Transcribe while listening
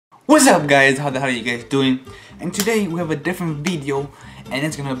What's up guys, how the hell are you guys doing? And today we have a different video and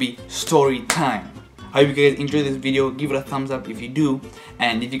it's gonna be story time. I hope you guys enjoy this video. Give it a thumbs up if you do,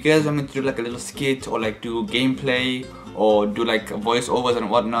 and if you guys want me to do like a little skit or like do gameplay or do like voiceovers and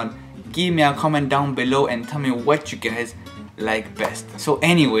whatnot, give me a comment down below and tell me what you guys like best. So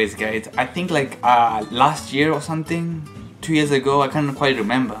anyways guys, I think like last year or something, 2 years ago, I can't quite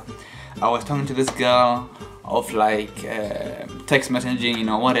remember, I was talking to this girl of like text messaging, you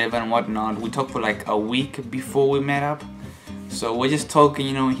know, whatever and whatnot. We talked for like a week before we met up. So we're just talking,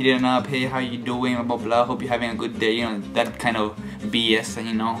 you know, hitting up, hey, how you doing, blah blah blah, hope you're having a good day, you know, that kind of BS, and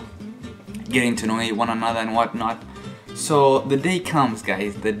you know, getting to know one another and whatnot. So the day comes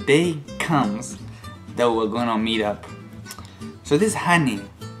guys, the day comes that we're gonna meet up. So this honey,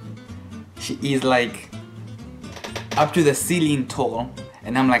 she is like up to the ceiling tall,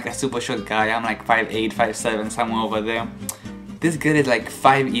 and I'm like a super short guy. I'm like 5'8", 5'7", somewhere over there. This girl is like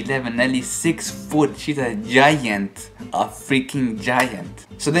 5'11", nearly 6 foot. She's a giant, a freaking giant.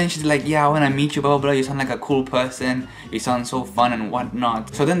 So then she's like, yeah, I wanna meet you, blah blah blah. You sound like a cool person. You sound so fun and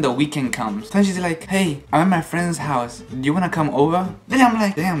whatnot. So then the weekend comes. Then she's like, hey, I'm at my friend's house. Do you wanna come over? Then I'm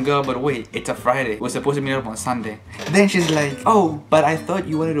like, damn girl, but wait, it's a Friday. We're supposed to meet up on Sunday. Then she's like, oh, but I thought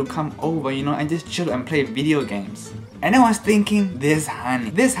you wanted to come over, you know, and just chill and play video games. And I was thinking, this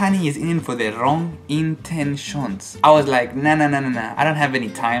honey is in for the wrong intentions. I was like, nah, I don't have any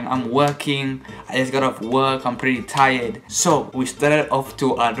time. I'm working. I just got off work. I'm pretty tired. So we started off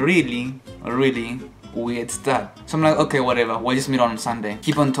to a really weird start. So I'm like, okay, whatever. We'll just meet on Sunday.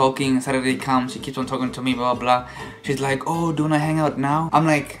 Keep on talking. Saturday comes. She keeps on talking to me, blah, blah, blah. She's like, oh, do you wanna hang out now? I'm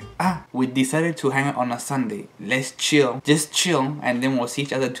like, we decided to hang out on a Sunday. Let's chill. Just chill, and then we'll see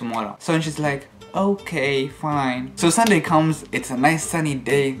each other tomorrow. So she's like, okay, fine. So Sunday comes, it's a nice sunny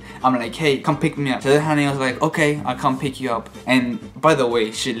day. I'm like, hey, come pick me up. So then honey was like, okay, I'll come pick you up. And by the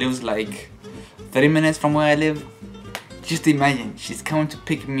way, she lives like 30 minutes from where I live. Just imagine, she's coming to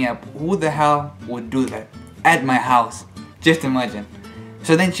pick me up. Who the hell would do that at my house? Just imagine.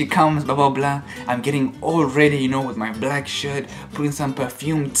 So then she comes, blah blah blah. I'm getting all ready, you know, with my black shirt, putting some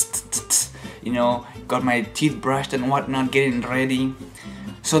perfume, you know, got my teeth brushed and whatnot, getting ready.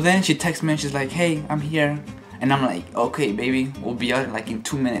 So then she texts me and she's like, hey, I'm here. And I'm like, okay baby, we'll be out like in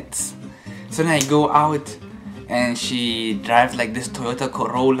 2 minutes. So then I go out and she drives like this Toyota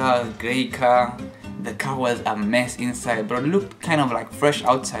Corolla, gray car. The car was a mess inside, but it looked kind of like fresh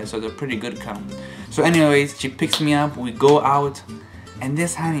outside, so it's a pretty good car. So anyways, she picks me up, we go out, and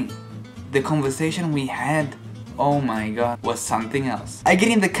this honey, the conversation we had, oh my god, was something else. I get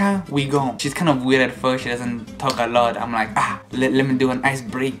in the car, we go. She's kind of weird at first, she doesn't talk a lot. I'm like, let me do an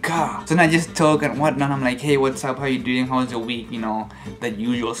icebreaker. So then I just talk and whatnot. I'm like, hey, what's up, how you doing, how's your week, you know, that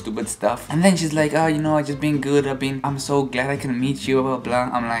usual stupid stuff. And then she's like, oh, you know, I just been good, I'm so glad I can meet you, blah blah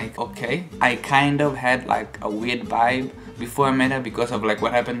blah. I'm like, okay. I kind of had like a weird vibe before I met her because of like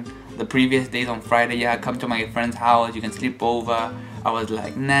what happened the previous days on Friday. Yeah, I come to my friend's house, you can sleep over. I was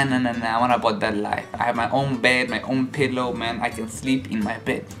like, nah, I want about that life. I have my own bed, my own pillow, man. I can sleep in my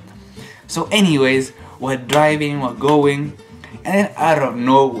bed. So anyways, we're driving, we're going, and then out of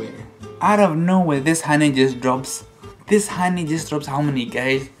nowhere, this honey just drops how many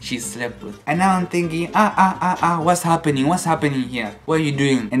guys she slept with. And now I'm thinking, what's happening here? What are you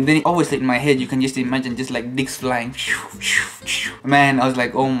doing? And then obviously in my head, you can just imagine just like dicks flying. Man, I was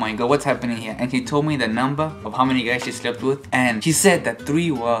like, oh my god, what's happening here? And she told me the number of how many guys she slept with, and she said that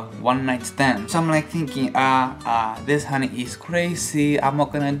 3 were one night stands. So I'm like thinking, this honey is crazy, I'm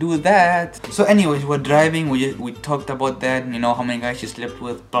not gonna do that. So anyways, we're driving, we talked about that, you know, how many guys she slept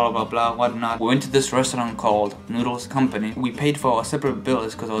with, blah blah blah, whatnot. We went to this restaurant called Noodles Company. We paid for our separate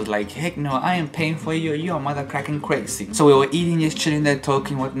bills because I was like, heck no, I am paying for you, you're mother cracking crazy. So we were eating, just chilling there,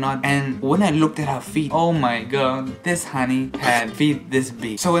 talking, whatnot. And when I looked at her feet, oh my god, this honey had feet this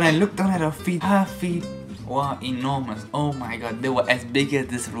big. So when I looked down at her feet were enormous. Oh my god, they were as big as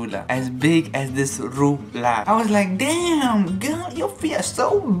this ruler. As big as this ruler. I was like, damn girl, your feet are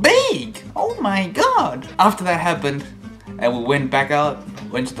so big. Oh my god. After that happened, and we went back out,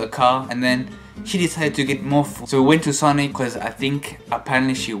 went to the car, and then she decided to get more food. So we went to Sonic because I think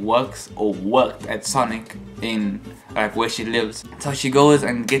apparently she works or worked at Sonic in like where she lives. So she goes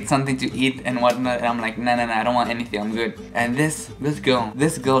and gets something to eat and whatnot, and I'm like, nah, I don't want anything, I'm good. And this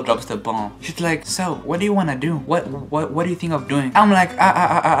girl drops the bomb. She's like, so what do you want to do? What do you think of doing? I'm like,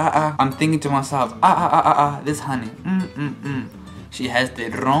 I'm thinking to myself, this honey, she has the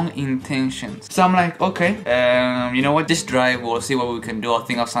wrong intentions. So I'm like, okay, you know what, just drive, we'll see what we can do, I'll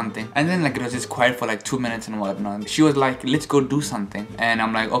think of something. And then like it was just quiet for like 2 minutes and whatnot. She was like, let's go do something. And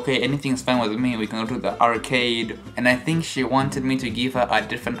I'm like, okay, anything's fine with me, we can go to the arcade. And I think she wanted me to give her a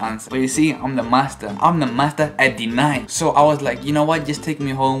different answer. But you see, I'm the master at denying. So I was like, you know what, just take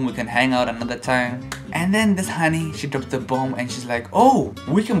me home, we can hang out another time. And then this honey, she dropped the bomb and she's like, oh,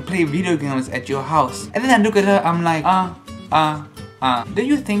 we can play video games at your house. And then I look at her, I'm like, do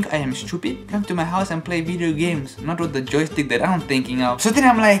you think I am stupid? Come to my house and play video games, not with the joystick that I'm thinking of. So then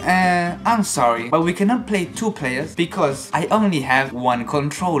I'm like, I'm sorry, but we cannot play 2 players because I only have 1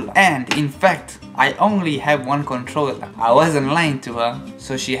 controller. And in fact, I only have 1 controller. I wasn't lying to her,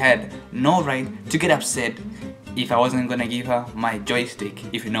 so she had no right to get upset if I wasn't gonna give her my joystick,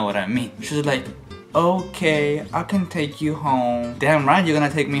 if you know what I mean. She was like, okay, I can take you home. Damn right, you're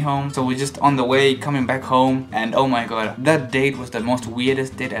gonna take me home. So we're just on the way coming back home, and oh my god, that date was the most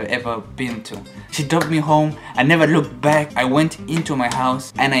weirdest date I've ever been to. She dropped me home, I never looked back. I went into my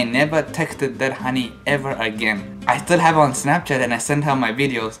house and I never texted that honey ever again. I still have her on Snapchat and I sent her my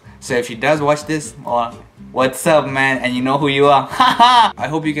videos, so if she does watch this, or what's up man, and you know who you are. I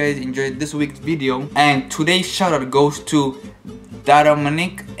hope you guys enjoyed this week's video, and today's shout out goes to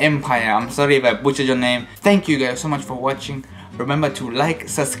Dominic Empire. I'm sorry if I butchered your name. Thank you guys so much for watching. Remember to like,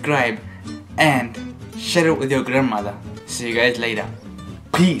 subscribe, and share it with your grandmother. See you guys later.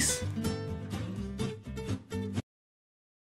 Peace.